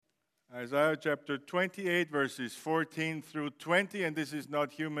Isaiah chapter 28, verses 14 through 20, and this is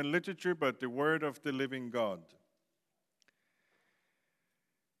not human literature, but the word of the living God.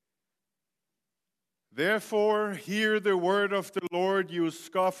 Therefore, hear the word of the Lord, you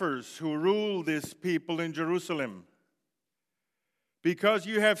scoffers who rule this people in Jerusalem. Because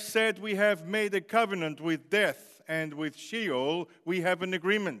you have said, we have made a covenant with death, and with Sheol we have an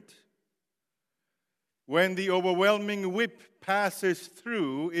agreement. When the overwhelming whip passes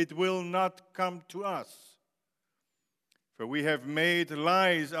through, it will not come to us. For we have made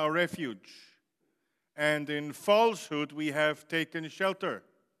lies our refuge, and in falsehood we have taken shelter.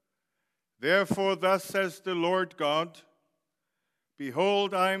 Therefore, thus says the Lord God,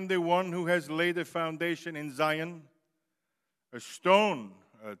 behold, I am the one who has laid a foundation in Zion, a stone,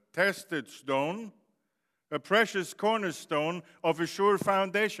 a tested stone, a precious cornerstone of a sure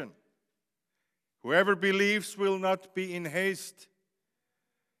foundation. Whoever believes will not be in haste,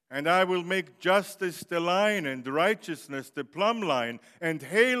 and I will make justice the line and righteousness the plumb line, and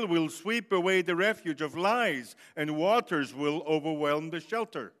hail will sweep away the refuge of lies, and waters will overwhelm the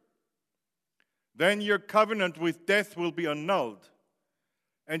shelter. Then your covenant with death will be annulled,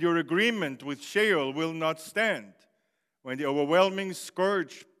 and your agreement with Sheol will not stand. When the overwhelming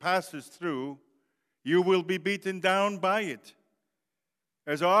scourge passes through, you will be beaten down by it.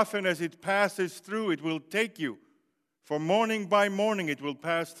 As often as it passes through, it will take you. For morning by morning it will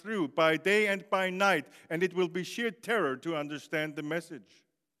pass through, by day and by night, and it will be sheer terror to understand the message.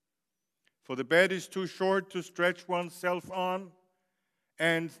 For the bed is too short to stretch oneself on,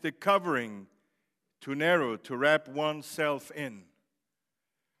 and the covering too narrow to wrap oneself in.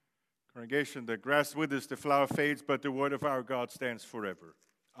 Congregation, the grass withers, the flower fades, but the word of our God stands forever.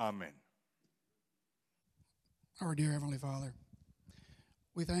 Amen. Our dear Heavenly Father,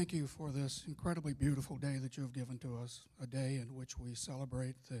 we thank you for this incredibly beautiful day that you have given to us, a day in which we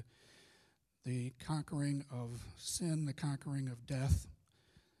celebrate the conquering of sin, the conquering of death.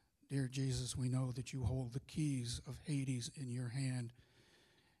 Dear Jesus, we know that you hold the keys of Hades in your hand.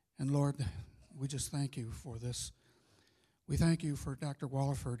 And Lord, we just thank you for this. We thank you for Dr.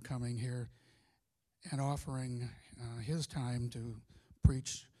 Walliford coming here and offering his time to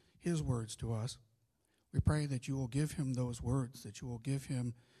preach his words to us. We pray that you will give him those words, that you will give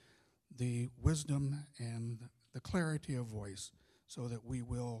him the wisdom and the clarity of voice so that we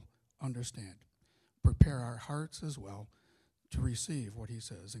will understand. Prepare our hearts as well to receive what he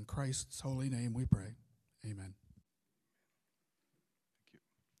says. In Christ's holy name we pray. Amen. Thank you.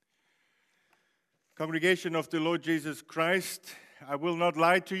 Congregation of the Lord Jesus Christ, I will not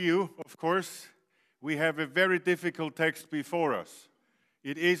lie to you, of course. We have a very difficult text before us.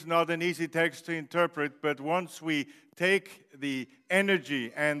 It is not an easy text to interpret, but once we take the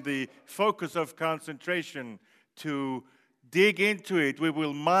energy and the focus of concentration to dig into it, we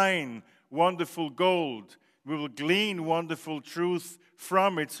will mine wonderful gold. We will glean wonderful truth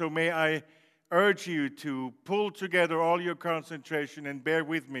from it. So may I urge you to pull together all your concentration and bear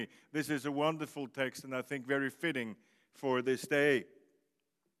with me. This is a wonderful text and I think very fitting for this day.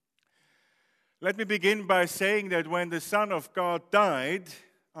 Let me begin by saying that when the Son of God died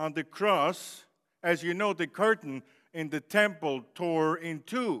on the cross, as you know, the curtain in the temple tore in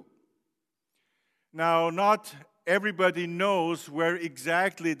two. Now, not everybody knows where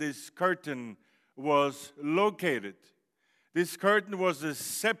exactly this curtain was located. This curtain was a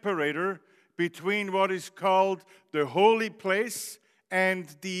separator between what is called the holy place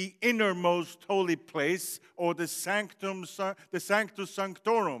and the innermost holy place, or the Sanctus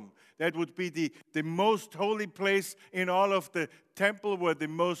Sanctorum. That would be the most holy place in all of the temple where the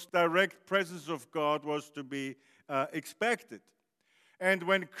most direct presence of God was to be expected. And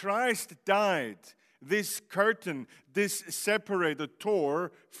when Christ died, this curtain, this separator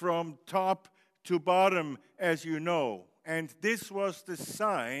tore from top to bottom, as you know. And this was the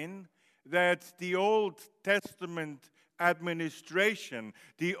sign that the Old Testament administration,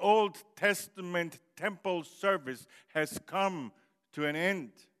 the Old Testament temple service has come to an end.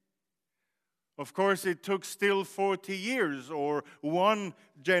 Of course, it took still 40 years or one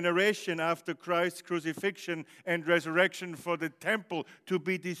generation after Christ's crucifixion and resurrection for the temple to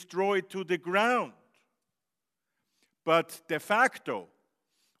be destroyed to the ground. But de facto,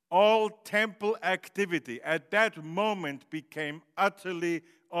 all temple activity at that moment became utterly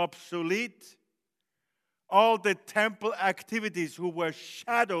obsolete. All the temple activities who were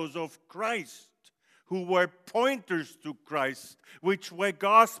shadows of Christ, who were pointers to Christ, which were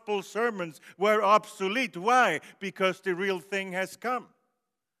gospel sermons, were obsolete. Why? Because the real thing has come.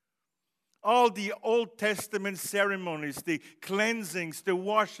 All the Old Testament ceremonies, the cleansings, the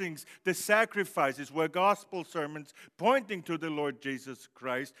washings, the sacrifices were gospel sermons pointing to the Lord Jesus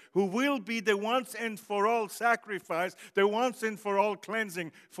Christ, who will be the once and for all sacrifice, the once and for all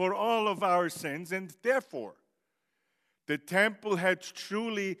cleansing for all of our sins. And therefore, the temple had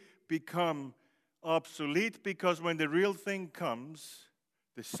truly become obsolete, because when the real thing comes,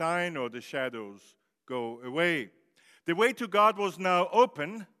 the sign or the shadows go away. The way to God was now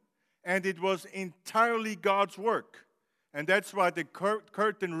open, and it was entirely God's work. And that's why the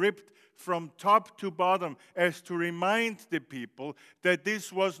curtain ripped from top to bottom, as to remind the people that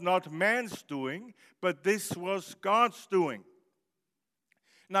this was not man's doing, but this was God's doing.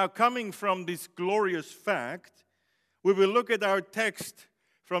 Now, coming from this glorious fact, we will look at our text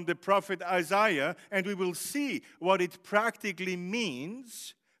from the prophet Isaiah, and we will see what it practically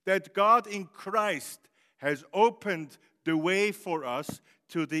means that God in Christ has opened the way for us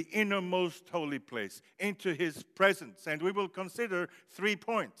to the innermost holy place, into His presence. And we will consider 3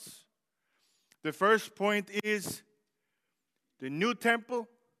 points. The first point is the new temple.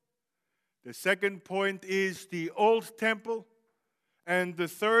 The second point is the old temple. And the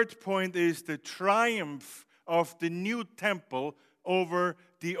third point is the triumph of the new temple over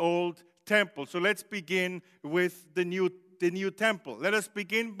the old temple. So let's begin with the new temple. Let us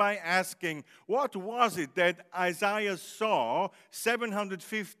begin by asking, what was it that Isaiah saw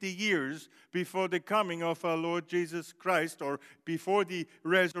 750 years before the coming of our Lord Jesus Christ, or before the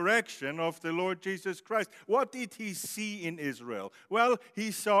resurrection of the Lord Jesus Christ? What did he see in Israel? Well,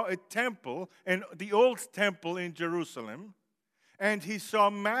 he saw a temple, and the old temple in Jerusalem. And he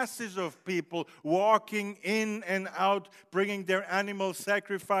saw masses of people walking in and out, bringing their animal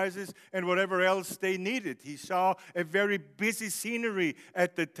sacrifices and whatever else they needed. He saw a very busy scenery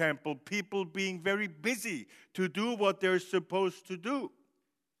at the temple, people being very busy to do what they're supposed to do.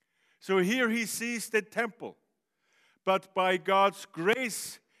 So here he sees the temple. But by God's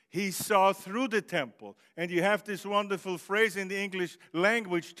grace, he saw through the temple. And you have this wonderful phrase in the English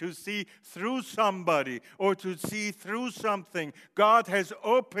language, to see through somebody or to see through something. God has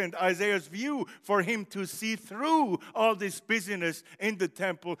opened Isaiah's view for him to see through all this busyness in the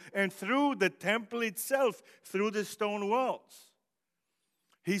temple, and through the temple itself, through the stone walls.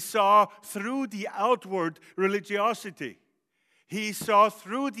 He saw through the outward religiosity. He saw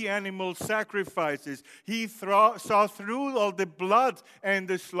through the animal sacrifices. He saw through all the blood and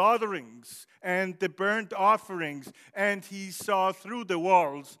the slaughterings and the burnt offerings. And he saw through the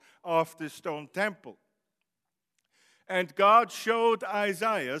walls of the stone temple. And God showed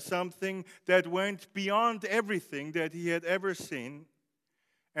Isaiah something that went beyond everything that he had ever seen.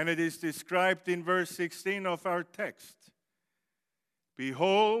 And it is described in verse 16 of our text.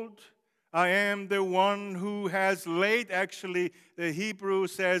 Behold, I am the one who has laid, actually the Hebrew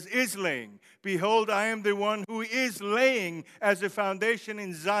says is laying. Behold, I am the one who is laying as a foundation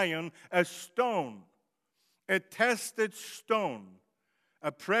in Zion a stone, a tested stone,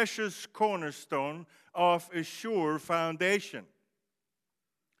 a precious cornerstone of a sure foundation.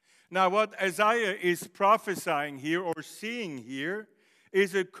 Now what Isaiah is prophesying here or seeing here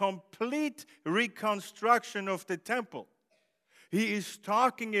is a complete reconstruction of the temple. He is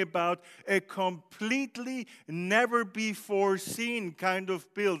talking about a completely never before seen kind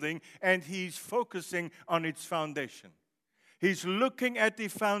of building, and he's focusing on its foundation. He's looking at the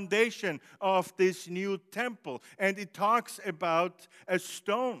foundation of this new temple, and it talks about a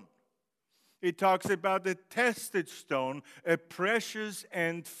stone. It talks about a tested stone, a precious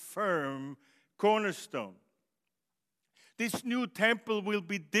and firm cornerstone. This new temple will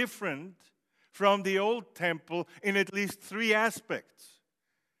be different from the old temple in at least 3 aspects.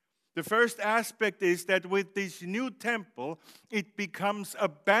 The first aspect is that with this new temple, it becomes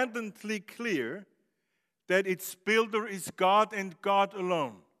abundantly clear that its builder is God and God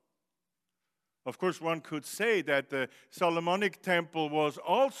alone. Of course, one could say that the Solomonic temple was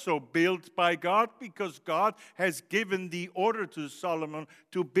also built by God, because God has given the order to Solomon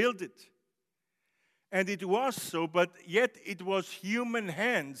to build it. And it was so, but yet it was human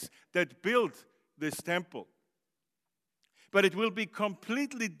hands that built this temple. But it will be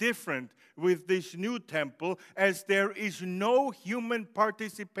completely different with this new temple, as there is no human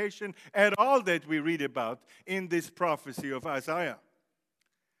participation at all that we read about in this prophecy of Isaiah.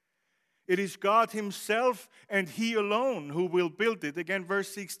 It is God himself and he alone who will build it. Again, verse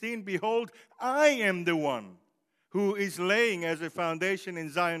 16, behold, I am the one who is laying as a foundation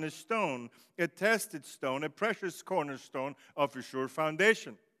in Zion a stone, a tested stone, a precious cornerstone of a sure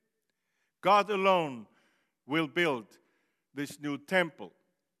foundation. God alone will build this new temple.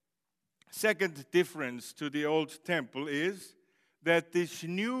 Second difference to the old temple is that this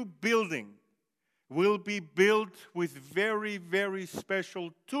new building will be built with very, very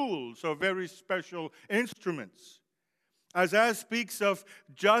special tools or very special instruments. Isaiah speaks of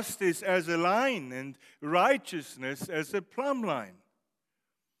justice as a line and righteousness as a plumb line.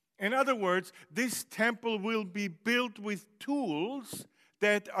 In other words, this temple will be built with tools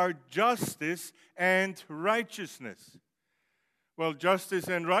that are justice and righteousness. Well, justice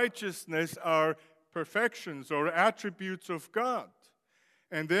and righteousness are perfections or attributes of God.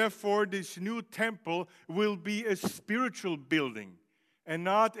 And therefore, this new temple will be a spiritual building and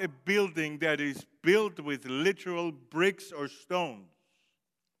not a building that is built with literal bricks or stones.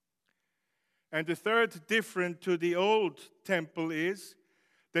 And the third difference to the old temple is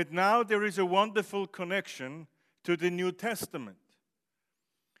that now there is a wonderful connection to the New Testament.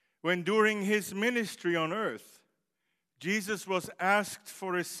 When during his ministry on earth, Jesus was asked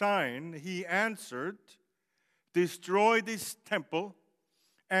for a sign, he answered, "Destroy this temple,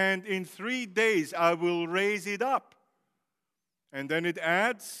 and in 3 days I will raise it up." And then it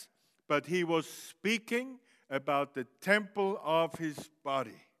adds, but he was speaking about the temple of his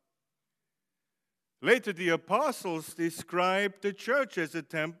body. Later, the apostles described the church as a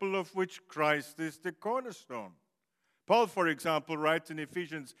temple of which Christ is the cornerstone. Paul, for example, writes in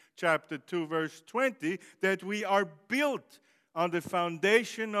Ephesians chapter 2, verse 20, that we are built on the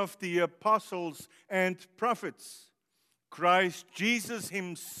foundation of the apostles and prophets, Christ Jesus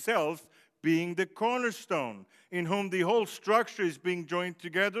himself being the cornerstone, in whom the whole structure is being joined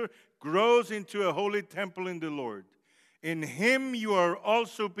together, grows into a holy temple in the Lord. In him you are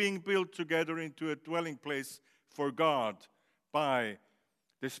also being built together into a dwelling place for God by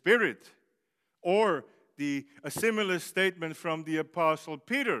the Spirit. Or a similar statement from the Apostle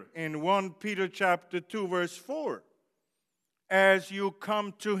Peter in 1 Peter chapter 2, verse 4. As you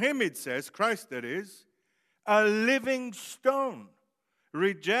come to him, it says, Christ that is, a living stone,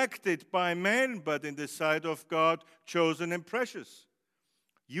 rejected by men, but in the sight of God, chosen and precious.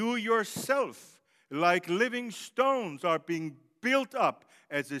 You yourself, like living stones, are being built up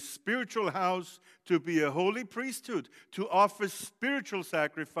as a spiritual house to be a holy priesthood, to offer spiritual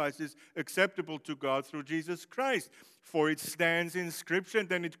sacrifices acceptable to God through Jesus Christ. For it stands in Scripture, and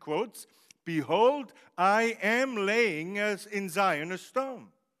then it quotes, "Behold, I am laying as in Zion a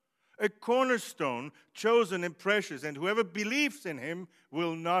stone, a cornerstone, chosen and precious, and whoever believes in him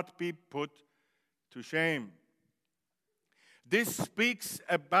will not be put to shame." This speaks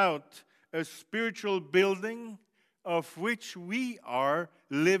about a spiritual building of which we are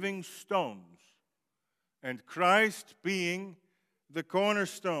living stones, and Christ being the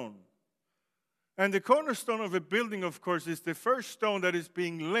cornerstone. And the cornerstone of a building, of course, is the first stone that is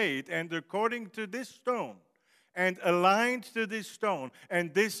being laid, and according to this stone, and aligned to this stone,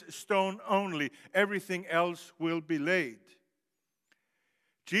 and this stone only, everything else will be laid.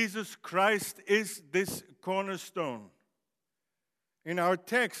 Jesus Christ is this cornerstone. In our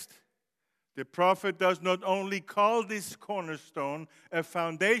text, the prophet does not only call this cornerstone a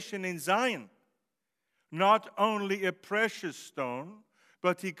foundation in Zion, not only a precious stone,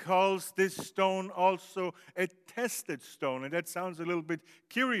 but he calls this stone also a tested stone. And that sounds a little bit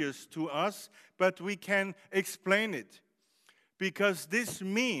curious to us, but we can explain it. Because this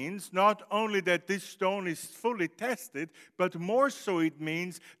means not only that this stone is fully tested, but more so it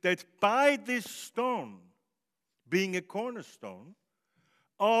means that by this stone, being a cornerstone,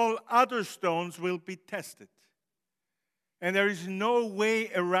 all other stones will be tested. And there is no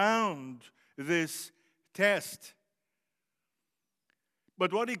way around this test.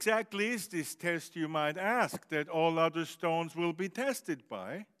 But what exactly is this test, you might ask, that all other stones will be tested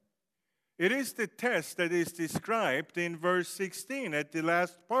by? It is the test that is described in verse 16, at the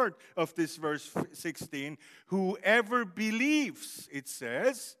last part of this verse 16. Whoever believes, it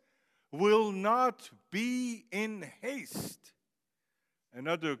says, will not be in haste.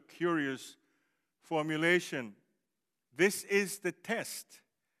 Another curious formulation. This is the test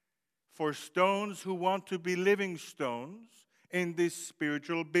for stones who want to be living stones in this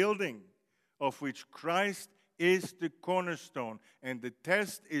spiritual building, of which Christ is the cornerstone. And the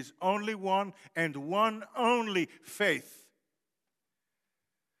test is only one, and one only: faith.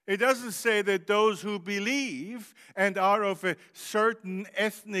 It doesn't say that those who believe and are of a certain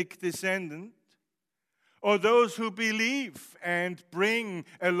ethnic descendant, or those who believe and bring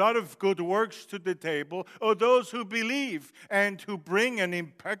a lot of good works to the table, or those who believe and who bring an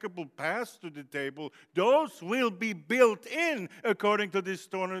impeccable past to the table, those will be built in according to this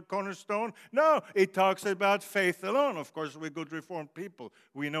cornerstone. No, it talks about faith alone. Of course, we're good Reformed people.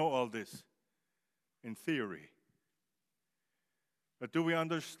 We know all this in theory. But do we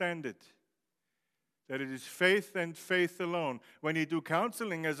understand it? That it is faith and faith alone. When you do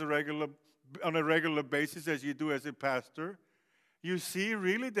counseling as a regular on a regular basis as you do as a pastor, you see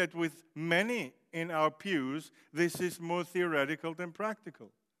really that with many in our pews, this is more theoretical than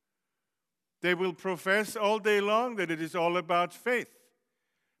practical. They will profess all day long that it is all about faith.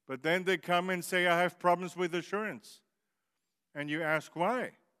 But then they come and say, I have problems with assurance. And you ask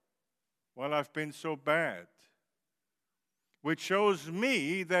why? Well, I've been so bad. Which shows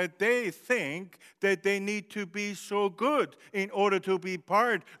me that they think that they need to be so good in order to be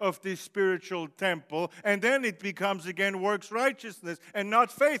part of this spiritual temple. And then it becomes again works righteousness and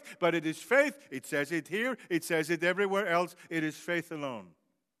not faith. But it is faith. It says it here. It says it everywhere else. It is faith alone.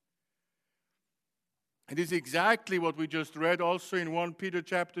 It is exactly what we just read also in 1 Peter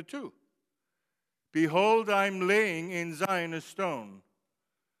chapter 2. Behold, I'm laying in Zion a stone,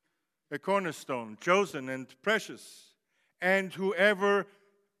 a cornerstone, chosen and precious. And whoever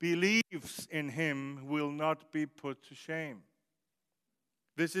believes in him will not be put to shame.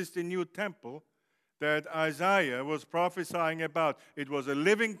 This is the new temple that Isaiah was prophesying about. It was a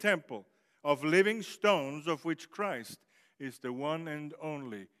living temple of living stones, of which Christ is the one and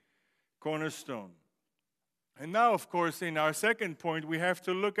only cornerstone. And now, of course, in our second point, we have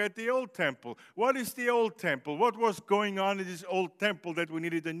to look at the old temple. What is the old temple? What was going on in this old temple that we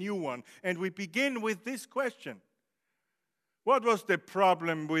needed a new one? And we begin with this question. What was the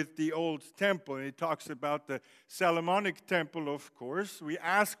problem with the old temple? And it talks about the Solomonic temple, of course. We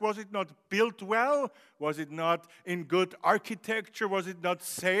ask, was it not built well? Was it not in good architecture? Was it not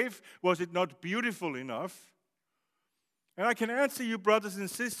safe? Was it not beautiful enough? And I can answer you, brothers and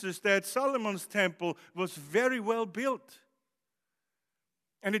sisters, that Solomon's temple was very well built.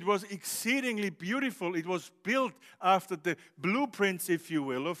 And it was exceedingly beautiful. It was built after the blueprints, if you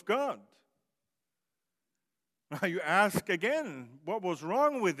will, of God. Now you ask again, what was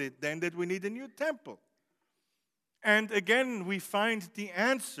wrong with it then that we need a new temple? And again, we find the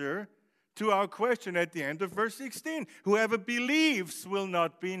answer to our question at the end of verse 16. Whoever believes will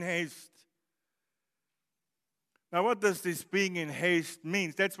not be in haste. Now what does this being in haste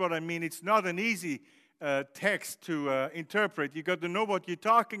mean? That's what I mean. It's not an easy text to interpret. You got to know what you're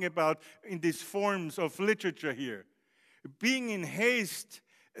talking about in these forms of literature here. Being in haste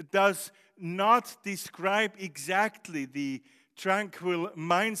does not describe exactly the tranquil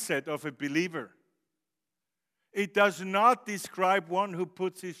mindset of a believer. It does not describe one who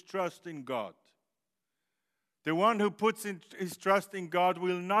puts his trust in God. The one who puts his trust in God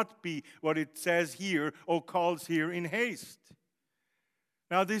will not be what it says here or calls here in haste.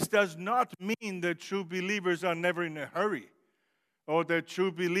 Now, this does not mean that true believers are never in a hurry or that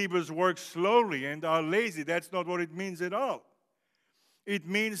true believers work slowly and are lazy. That's not what it means at all. It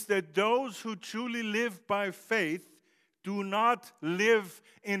means that those who truly live by faith do not live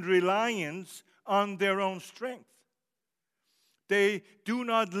in reliance on their own strength. They do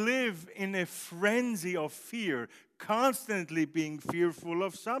not live in a frenzy of fear, constantly being fearful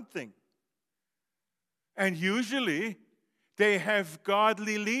of something. And usually, they have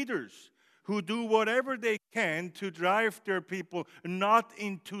godly leaders who do whatever they can to drive their people not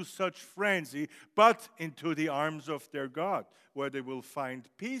into such frenzy, but into the arms of their God, where they will find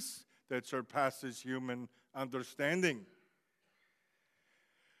peace that surpasses human understanding.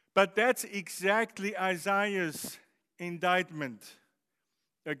 But that's exactly Isaiah's indictment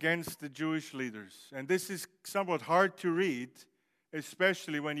against the Jewish leaders. And this is somewhat hard to read,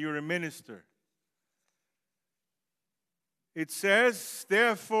 especially when you're a minister. It says,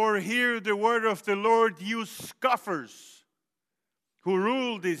 therefore, hear the word of the Lord, you scoffers who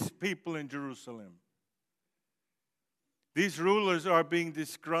rule these people in Jerusalem. These rulers are being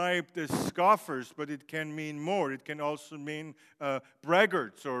described as scoffers, but it can mean more. It can also mean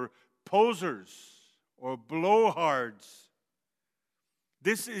braggarts or posers or blowhards.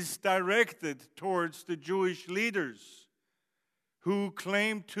 This is directed towards the Jewish leaders who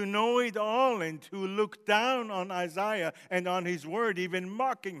claim to know it all and who look down on Isaiah and on his word, even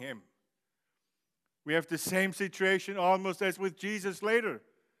mocking him. We have the same situation almost as with Jesus later,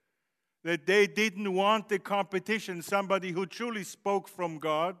 that they didn't want the competition, somebody who truly spoke from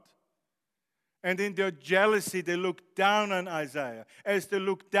God. And in their jealousy, they looked down on Isaiah, as they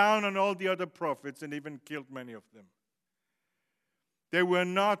looked down on all the other prophets and even killed many of them. They were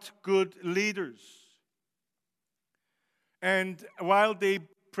not good leaders. And while they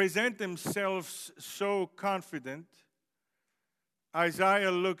present themselves so confident,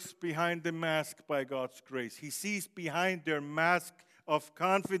 Isaiah looks behind the mask by God's grace. He sees behind their mask of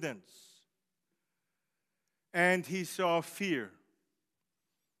confidence. And he saw fear.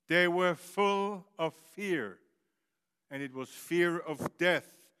 They were full of fear. And it was fear of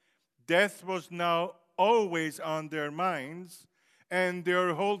death. Death was now always on their minds. And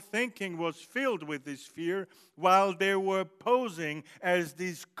their whole thinking was filled with this fear while they were posing as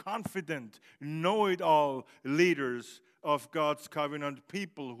these confident, know-it-all leaders of God's covenant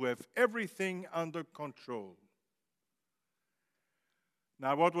people who have everything under control.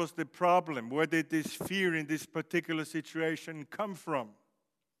 Now, what was the problem? Where did this fear in this particular situation come from?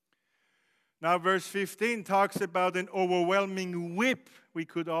 Now, verse 15 talks about an overwhelming whip. We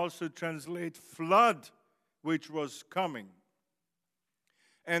could also translate flood, which was coming.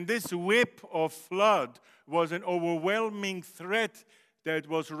 And this whip of flood was an overwhelming threat that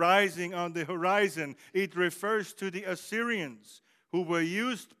was rising on the horizon. It refers to the Assyrians, who were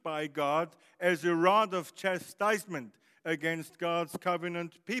used by God as a rod of chastisement against God's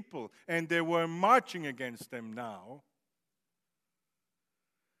covenant people. And they were marching against them now.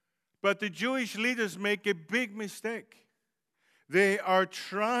 But the Jewish leaders make a big mistake. They are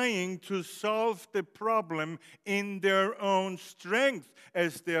trying to solve the problem in their own strength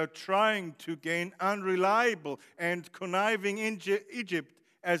as they are trying to gain unreliable and conniving Egypt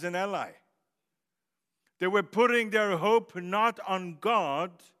as an ally. They were putting their hope not on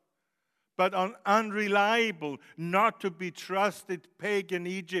God, but on unreliable, not to be trusted pagan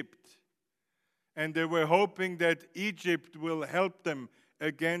Egypt. And they were hoping that Egypt will help them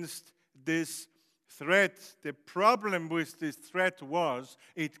against this threat. The problem with this threat was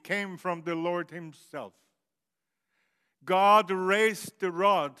it came from the Lord himself. God raised the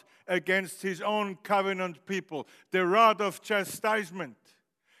rod against his own covenant people, the rod of chastisement.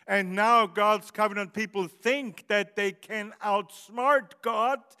 And now God's covenant people think that they can outsmart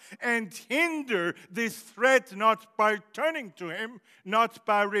God and hinder this threat not by turning to him, not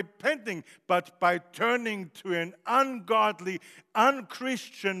by repenting, but by turning to an ungodly,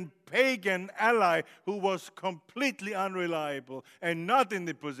 unchristian, pagan ally who was completely unreliable and not in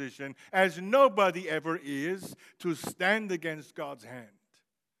the position, as nobody ever is, to stand against God's hand.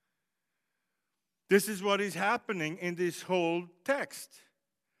 This is what is happening in this whole text.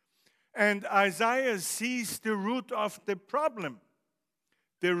 And Isaiah sees the root of the problem.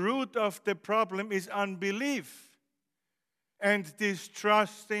 The root of the problem is unbelief and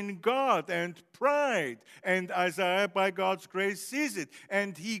distrust in God and pride. And Isaiah, by God's grace, sees it.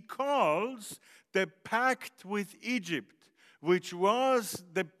 And he calls the pact with Egypt, which was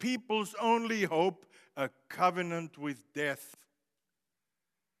the people's only hope, a covenant with death.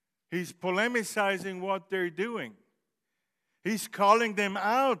 He's polemicizing what they're doing. He's calling them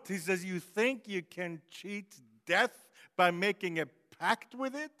out. He says, you think you can cheat death by making a pact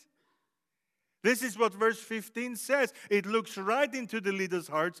with it? This is what verse 15 says. It looks right into the leaders'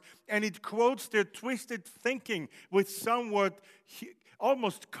 hearts, and it quotes their twisted thinking with somewhat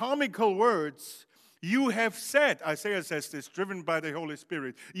almost comical words. You have said, Isaiah says this, driven by the Holy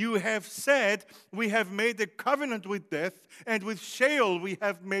Spirit, you have said, we have made a covenant with death, and with Sheol we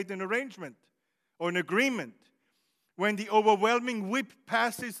have made an arrangement or an agreement. When the overwhelming whip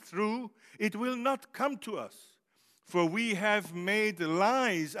passes through, it will not come to us. For we have made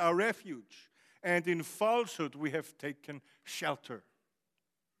lies our refuge, and in falsehood we have taken shelter.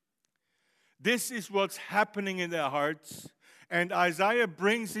 This is what's happening in their hearts, and Isaiah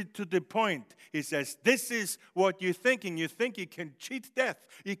brings it to the point. He says, this is what you're thinking. You think you can cheat death.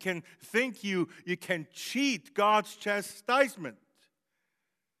 You can think you can cheat God's chastisement.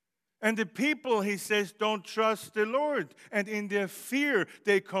 And the people, he says, don't trust the Lord. And in their fear,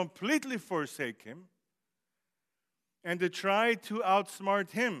 they completely forsake him. And they try to outsmart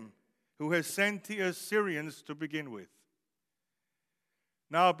him, who has sent the Assyrians to begin with.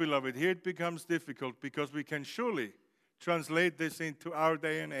 Now, beloved, here it becomes difficult because we can surely translate this into our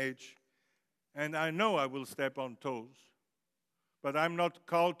day and age. And I know I will step on toes. But I'm not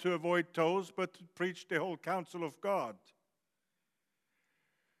called to avoid toes, but to preach the whole counsel of God.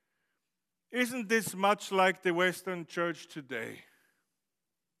 Isn't this much like the Western church today?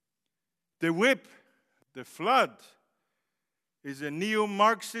 The whip, the flood, is a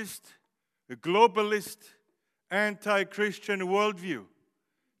neo-Marxist, a globalist, anti-Christian worldview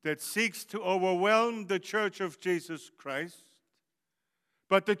that seeks to overwhelm the church of Jesus Christ.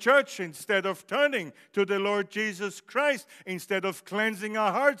 But the church, instead of turning to the Lord Jesus Christ, instead of cleansing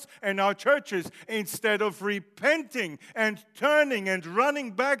our hearts and our churches, instead of repenting and turning and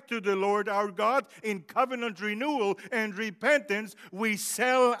running back to the Lord our God in covenant renewal and repentance, we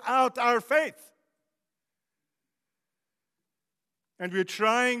sell out our faith. And we're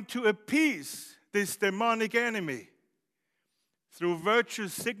trying to appease this demonic enemy through virtue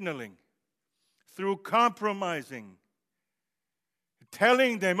signaling, through compromising,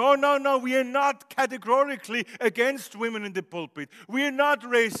 telling them, oh, no, we are not categorically against women in the pulpit. We are not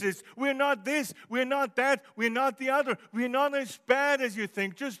racist. We're not this. We're not that. We're not the other. We're not as bad as you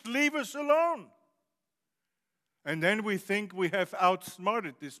think. Just leave us alone. And then we think we have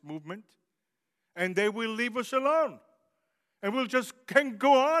outsmarted this movement, and they will leave us alone. And we'll just can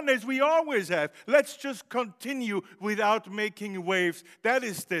go on as we always have. Let's just continue without making waves. That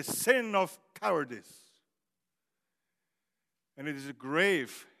is the sin of cowardice. And it is a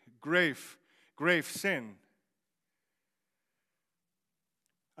grave, grave, grave sin.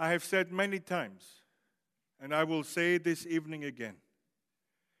 I have said many times, and I will say this evening again,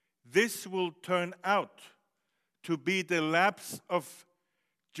 this will turn out to be the lapse of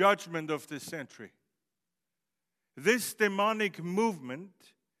judgment of the century. This demonic movement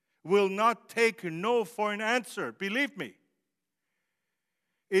will not take no for an answer. Believe me.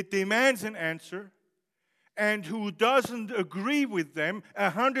 It demands an answer, and who doesn't agree with them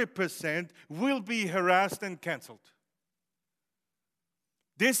 100% will be harassed and canceled.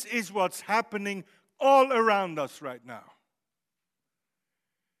 This is what's happening all around us right now.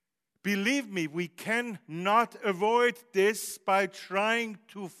 Believe me, we cannot avoid this by trying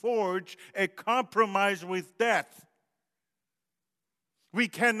to forge a compromise with death. We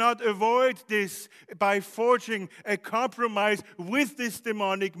cannot avoid this by forging a compromise with this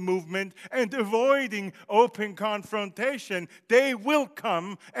demonic movement and avoiding open confrontation. They will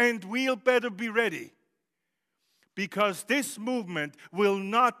come, and we'll better be ready. Because this movement will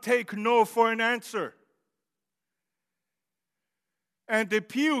not take no for an answer. And the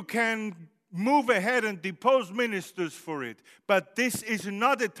pew can move ahead and depose ministers for it. But this is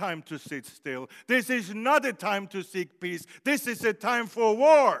not a time to sit still. This is not a time to seek peace. This is a time for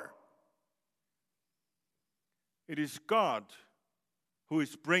war. It is God who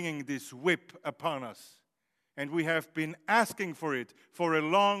is bringing this whip upon us. And we have been asking for it for a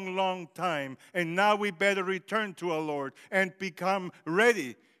long, long time. And now we better return to our Lord and become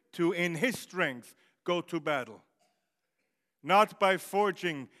ready to, in His strength, go to battle. Not by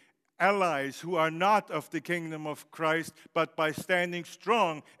forging allies who are not of the kingdom of Christ, but by standing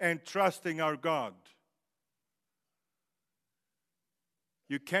strong and trusting our God.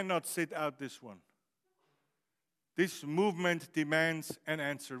 You cannot sit out this one. This movement demands an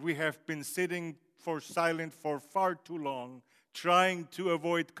answer. We have been sitting silent for far too long, trying to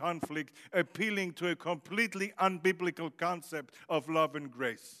avoid conflict, appealing to a completely unbiblical concept of love and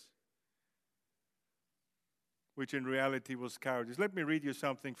grace, which in reality was cowardice. Let me read you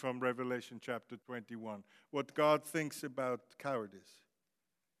something from Revelation chapter 21, what God thinks about cowardice.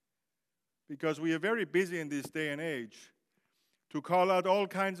 Because we are very busy in this day and age to call out all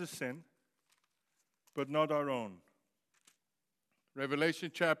kinds of sin, but not our own.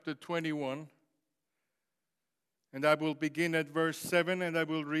 Revelation chapter 21, and I will begin at verse 7 and I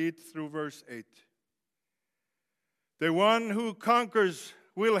will read through verse 8. The one who conquers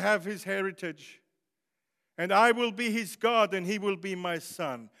will have his heritage, and I will be his God, and he will be my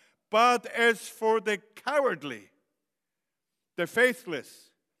son. But as for the cowardly, the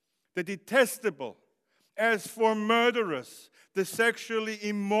faithless, the detestable, as for murderers, the sexually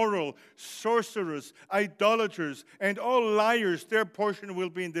immoral, sorcerers, idolaters, and all liars, their portion will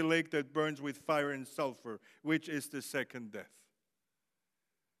be in the lake that burns with fire and sulfur, which is the second death.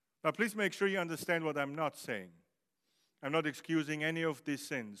 Now, please make sure you understand what I'm not saying. I'm not excusing any of these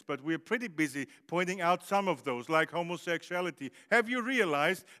sins, but we're pretty busy pointing out some of those, like homosexuality. Have you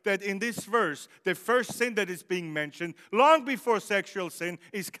realized that in this verse, the first sin that is being mentioned, long before sexual sin,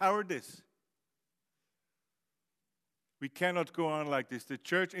 is cowardice? We cannot go on like this. The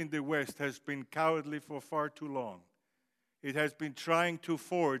church in the West has been cowardly for far too long. It has been trying to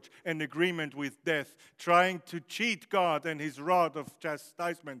forge an agreement with death, trying to cheat God and His rod of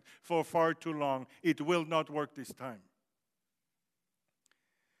chastisement for far too long. It will not work this time.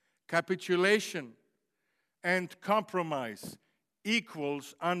 Capitulation and compromise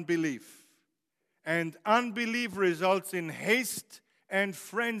equals unbelief. And unbelief results in haste and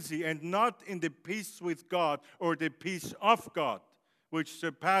frenzy, and not in the peace with God or the peace of God, which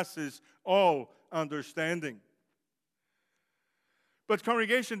surpasses all understanding. But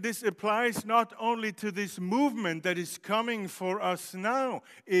congregation, this applies not only to this movement that is coming for us now.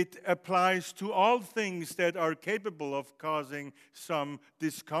 It applies to all things that are capable of causing some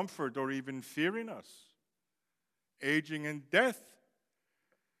discomfort or even fear in us. Aging and death,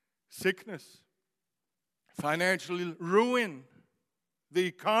 sickness, financial ruin, the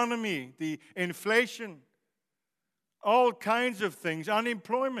economy, the inflation, all kinds of things,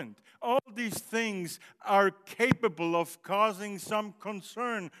 unemployment. All these things are capable of causing some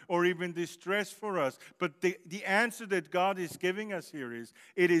concern or even distress for us. But the answer that God is giving us here is,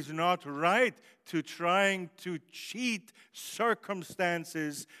 it is not right to trying to cheat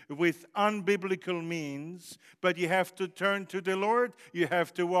circumstances with unbiblical means, but you have to turn to the Lord. You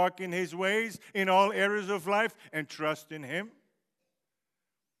have to walk in His ways in all areas of life and trust in Him.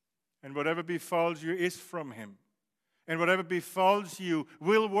 And whatever befalls you is from Him. And whatever befalls you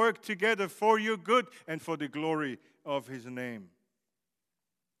will work together for your good and for the glory of His name.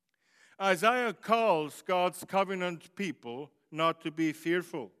 Isaiah calls God's covenant people not to be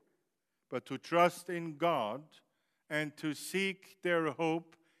fearful, but to trust in God and to seek their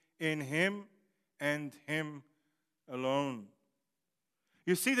hope in Him and Him alone.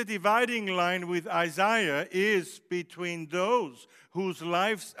 You see, the dividing line with Isaiah is between those whose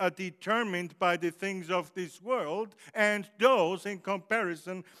lives are determined by the things of this world and those, in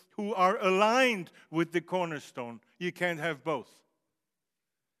comparison, who are aligned with the cornerstone. You can't have both.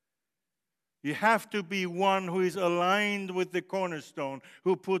 You have to be one who is aligned with the cornerstone,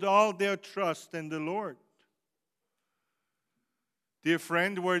 who put all their trust in the Lord. Dear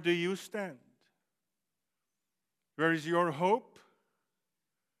friend, where do you stand? Where is your hope?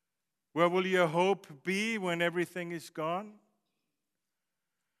 Where will your hope be when everything is gone?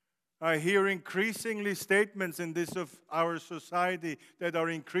 I hear increasingly statements in this of our society that are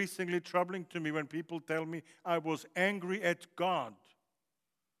increasingly troubling to me when people tell me I was angry at God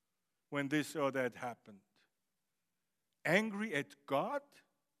when this or that happened. Angry at God?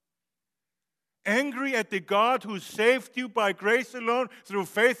 Angry at the God who saved you by grace alone, through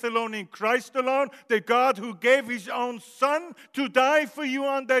faith alone, in Christ alone, the God who gave His own Son to die for you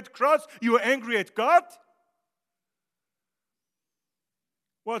on that cross. You are angry at God?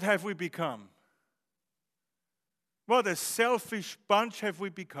 What have we become? What a selfish bunch have we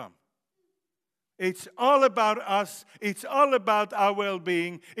become. It's all about us. It's all about our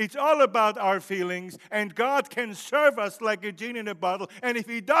well-being. It's all about our feelings. And God can serve us like a genie in a bottle. And if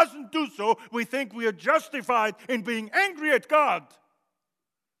He doesn't do so, we think we are justified in being angry at God.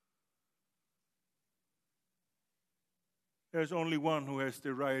 There's only one who has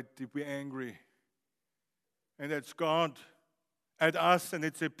the right to be angry. And that's God at us. And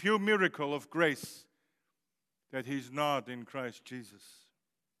it's a pure miracle of grace that He's not in Christ Jesus.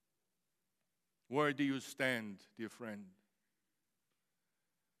 Where do you stand, dear friend?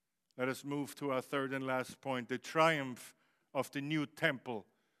 Let us move to our third and last point, the triumph of the new temple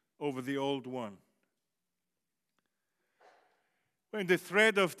over the old one. When the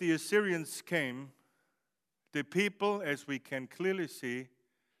threat of the Assyrians came, the people, as we can clearly see,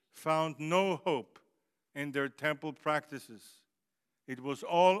 found no hope in their temple practices. It was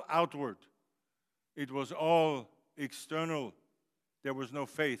all outward. It was all external. There was no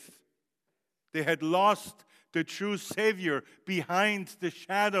faith. They had lost the true Savior behind the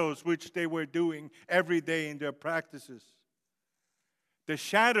shadows which they were doing every day in their practices. The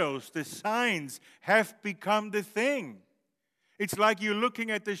shadows, the signs, have become the thing. It's like you're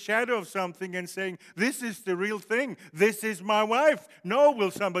looking at the shadow of something and saying, this is the real thing. This is my wife. No,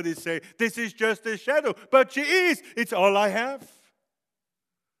 will somebody say, this is just a shadow. But she is. It's all I have.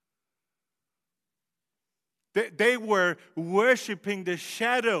 They were worshiping the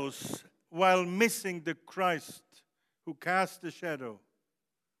shadows while missing the Christ who cast the shadow.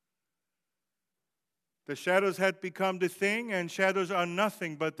 The shadows had become the thing, and shadows are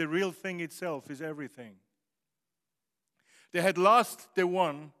nothing, but the real thing itself is everything. They had lost the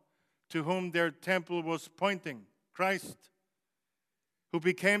one to whom their temple was pointing, Christ, who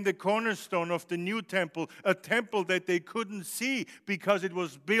became the cornerstone of the new temple, a temple that they couldn't see because it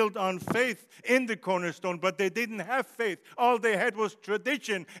was built on faith in the cornerstone, but they didn't have faith. All they had was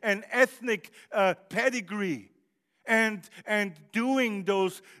tradition and ethnic pedigree and doing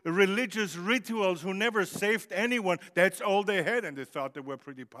those religious rituals who never saved anyone. That's all they had, and they thought they were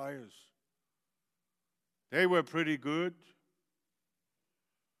pretty pious. They were pretty good.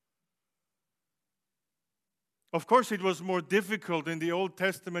 Of course, it was more difficult in the Old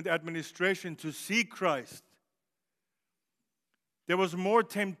Testament administration to see Christ. There was more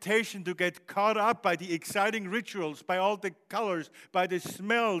temptation to get caught up by the exciting rituals, by all the colors, by the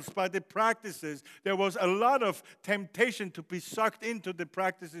smells, by the practices. There was a lot of temptation to be sucked into the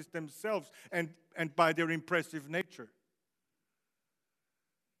practices themselves and by their impressive nature.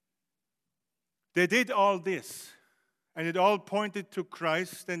 They did all this, and it all pointed to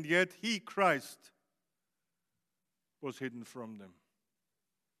Christ, and yet He, Christ, was hidden from them.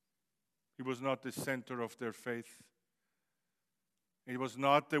 He was not the center of their faith. He was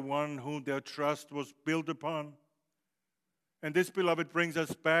not the one whom their trust was built upon. And this, beloved, brings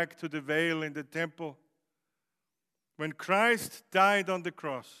us back to the veil in the temple. When Christ died on the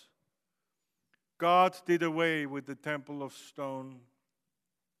cross, God did away with the temple of stone.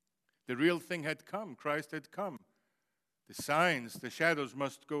 The real thing had come. Christ had come. The signs, the shadows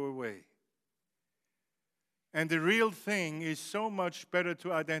must go away. And the real thing is so much better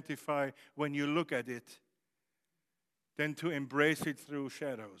to identify when you look at it than to embrace it through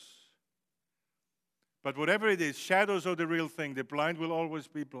shadows. But whatever it is, shadows are the real thing. The blind will always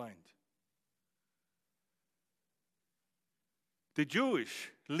be blind. The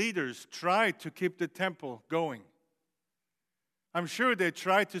Jewish leaders tried to keep the temple going. I'm sure they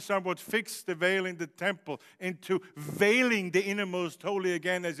tried to somewhat fix the veil in the temple into veiling the innermost holy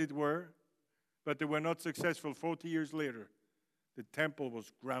again, as it were. But they were not successful. 40 years later, the temple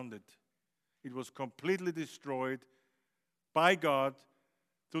was grounded. It was completely destroyed by God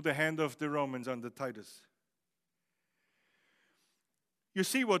through the hand of the Romans under Titus. You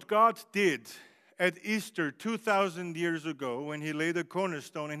see, what God did at Easter 2,000 years ago when he laid a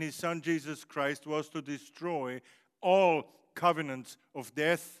cornerstone in his Son Jesus Christ was to destroy all covenants of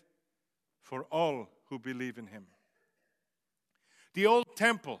death for all who believe in him. The old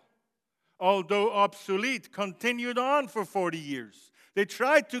temple, although obsolete, continued on for 40 years. They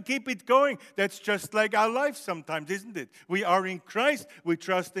tried to keep it going. That's just like our life sometimes, isn't it? We are in Christ, we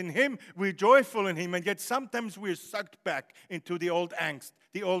trust in him, we're joyful in him, and yet sometimes we're sucked back into the old angst,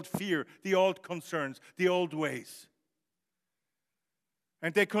 the old fear, the old concerns, the old ways.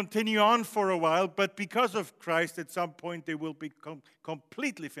 And they continue on for a while, but because of Christ, at some point they will be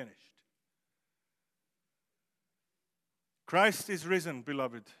completely finished. Christ is risen,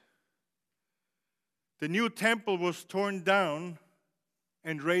 beloved. The new temple was torn down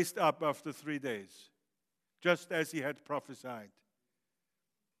and raised up after 3 days, just as he had prophesied.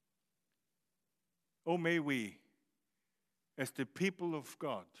 Oh, may we, as the people of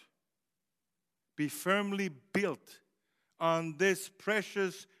God, be firmly built on this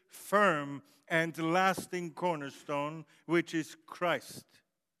precious, firm, and lasting cornerstone, which is Christ,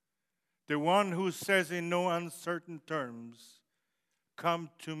 the one who says in no uncertain terms,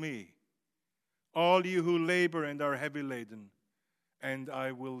 "Come to me, all you who labor and are heavy laden, and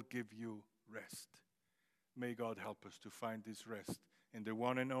I will give you rest." May God help us to find this rest in the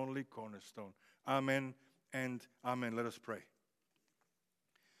one and only cornerstone. Amen and amen. Let us pray.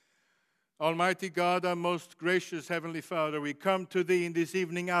 Almighty God, our most gracious Heavenly Father, we come to Thee in this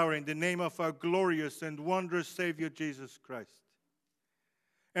evening hour in the name of our glorious and wondrous Savior, Jesus Christ.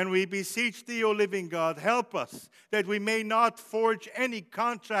 And we beseech Thee, O living God, help us that we may not forge any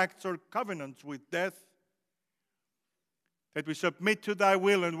contracts or covenants with death, that we submit to Thy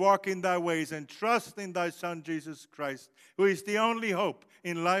will and walk in Thy ways and trust in Thy Son, Jesus Christ, who is the only hope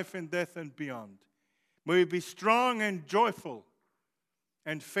in life and death and beyond. May we be strong and joyful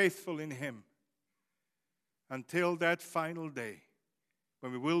and faithful in Him until that final day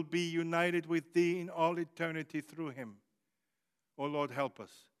when we will be united with Thee in all eternity through Him. O Lord, help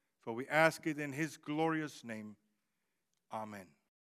us, for we ask it in His glorious name. Amen.